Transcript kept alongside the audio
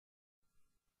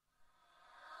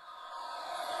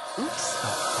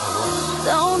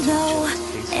Don't know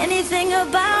anything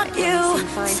about you.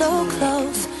 So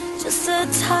close, just a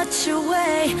touch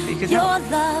away. Your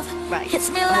love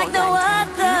hits me like no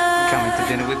other. Coming to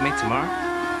dinner with me tomorrow?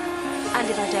 And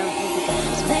if I don't, we'll be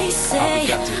dead. They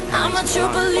say I'm a true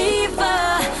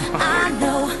believer. I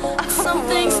know some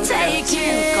things take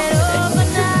it over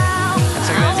now.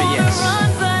 So that's a yes.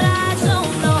 Run, but I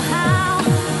don't know how.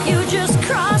 You just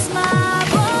crossed my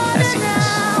border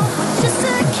now. Just a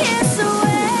kiss away.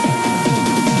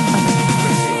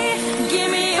 Give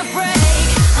me a break.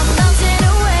 I'm melting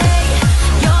away.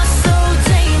 You're so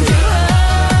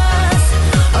dangerous.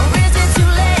 Or is it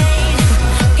too late?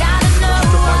 Gotta know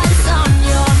what's on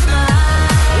your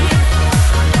mind.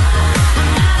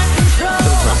 I'm out of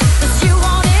control, 'cause you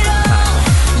want it all.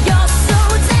 You're so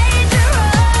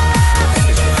dangerous.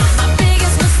 My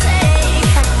biggest mistake,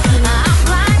 I'm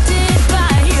blinded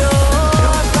by your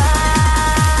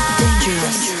eyes.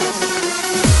 Dangerous.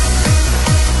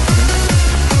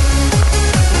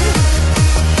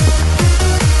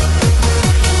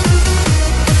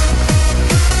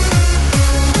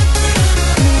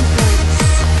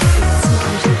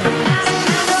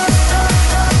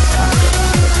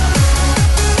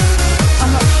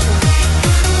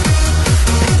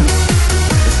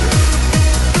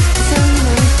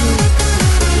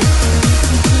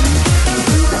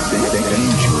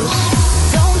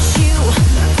 Don't you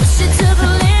push it to the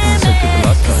limit,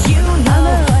 'cause you know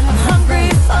I'm hungry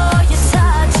for your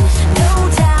touch. No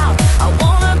doubt, I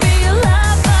wanna be a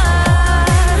lover.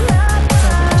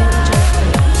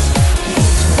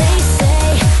 They say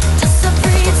just a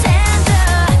pretender.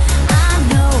 I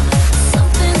know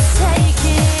something's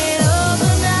taking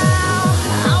over now.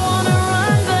 I wanna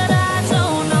run, but I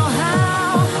don't know how.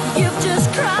 You've just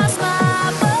crossed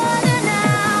my border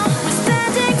now. We're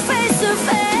standing face to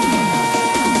face.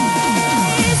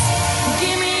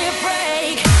 Give me a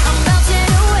break. I'm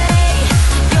melting away.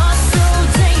 You're so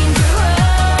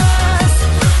dangerous.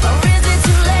 Or is it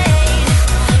too late?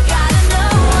 Gotta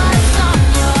know what's on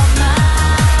your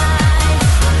mind.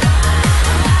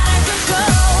 Out of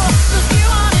control, 'cause you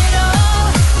want it all.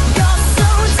 You're so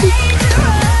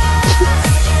dangerous.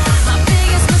 My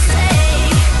biggest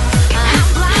mistake, I'm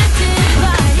blinded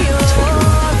by your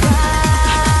eyes.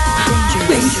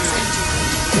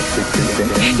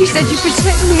 You said you'd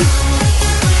protect me.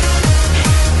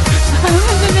 I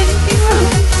haven't done anything wrong.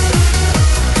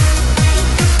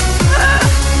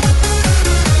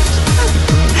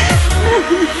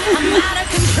 I'm out of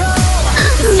control,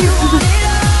 'cause you want it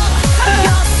all.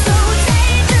 You're so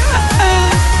dangerous.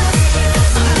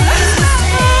 My biggest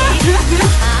mistake,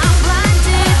 I'm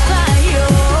blinded by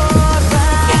your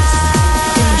eyes.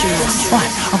 Why?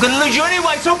 I'm gonna lose you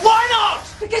anyway, so why not?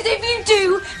 Because if you do,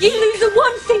 you lose the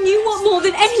one thing you want more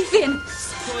than anything.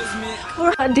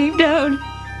 Alright, deep down.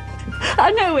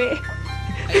 I know it.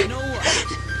 You know what?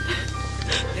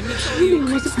 Let me tell you a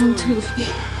quick It wasn't meant to story. be.